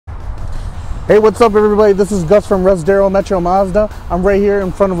Hey, what's up everybody? This is Gus from Russ Darrow, Metro Mazda. I'm right here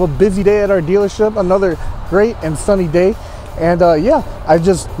in front of a busy day at our dealership, another great and sunny day. And yeah, I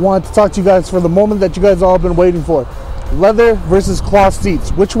just wanted to talk to you guys for the moment that you guys all have been waiting for. Leather versus cloth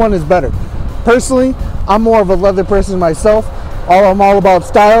seats, which one is better? Personally, I'm more of a leather person myself. I'm all about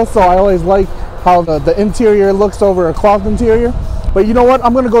style, so I always like how the interior looks over a cloth interior. But you know what?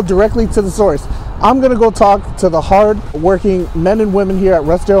 I'm gonna go directly to the source. I'm gonna go talk to the hard-working men and women here at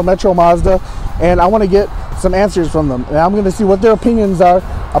Russ Darrow Metro Mazda, and I wanna get some answers from them. And I'm gonna see what their opinions are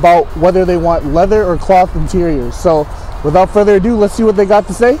about whether they want leather or cloth interiors. So without further ado, let's see what they got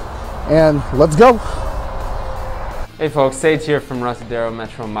to say, and let's go. Hey folks, Sage here from Russ Darrow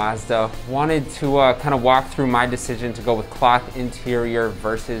Metro Mazda. Wanted to kind of walk through my decision to go with cloth interior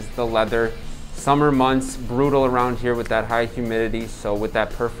versus the leather. Summer months, brutal around here with that high humidity, so with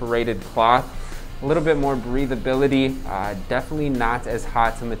that perforated cloth, a little bit more breathability, definitely not as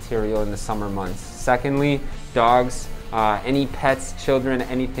hot a material in the summer months. Secondly, dogs, any pets, children,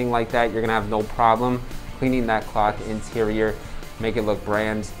 anything like that, you're gonna have no problem cleaning that cloth interior, make it look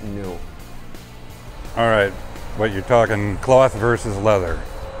brand new. All right, what you're talking cloth versus leather.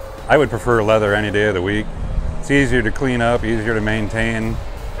 I would prefer leather any day of the week. It's easier to clean up, easier to maintain.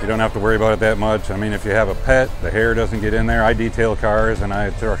 You don't have to worry about it that much. I mean, if you have a pet, the hair doesn't get in there. I detail cars and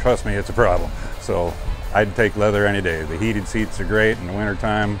trust me, it's a problem. So I'd take leather any day. The heated seats are great in the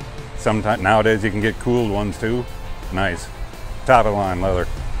wintertime. Sometimes nowadays you can get cooled ones too. Nice. Top of the line leather.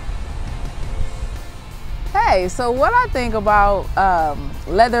 Hey, so what I think about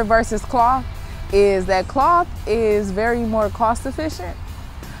leather versus cloth is that cloth is very more cost efficient.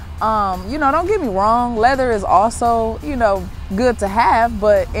 You know, don't get me wrong, leather is also, you know, good to have,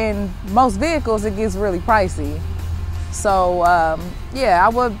 but in most vehicles it gets really pricey. So yeah,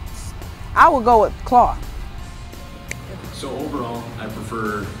 I would go with cloth. So overall, I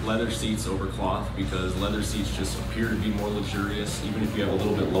prefer leather seats over cloth because leather seats just appear to be more luxurious. Even if you have a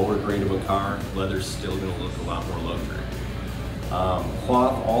little bit lower grade of a car, leather's still going to look a lot more luxury.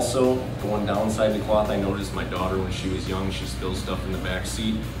 Cloth also, the one downside to cloth, I noticed my daughter when she was young, she spills stuff in the back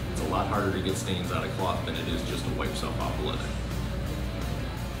seat. It's a lot harder to get stains out of cloth than it is just to wipe stuff off of leather.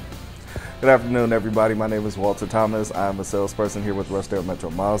 Good afternoon, everybody. My name is Walter Thomas. I'm a salesperson here with Russ Darrow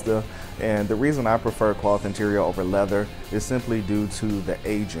Metro Mazda. And the reason I prefer cloth interior over leather is simply due to the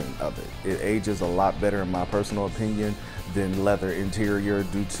aging of it. It ages a lot better, in my personal opinion, than leather interior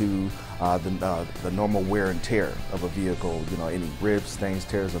due to the normal wear and tear of a vehicle. You know, any rips, stains,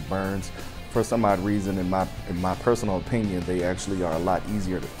 tears, or burns. For some odd reason, in my personal opinion, they actually are a lot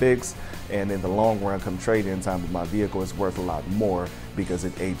easier to fix. And in the long run, come trade-in time of my vehicle, is worth a lot more because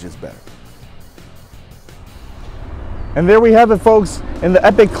it ages better. And there we have it, folks, in the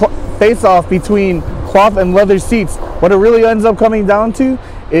epic face-off between cloth and leather seats. What it really ends up coming down to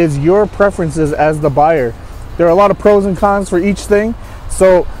is your preferences as the buyer. There are a lot of pros and cons for each thing,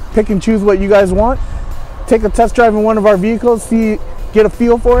 so pick and choose what you guys want. Take a test drive in one of our vehicles, get a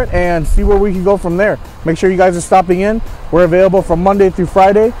feel for it, and see where we can go from there. Make sure you guys are stopping in. We're available from Monday through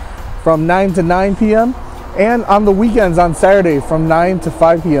Friday from 9 to 9 p.m. and on the weekends on Saturday from 9 to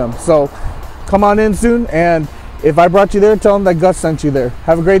 5 p.m. So come on in soon, and if I brought you there, tell them that Gus sent you there.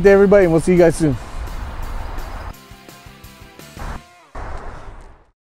 Have a great day, everybody, and we'll see you guys soon.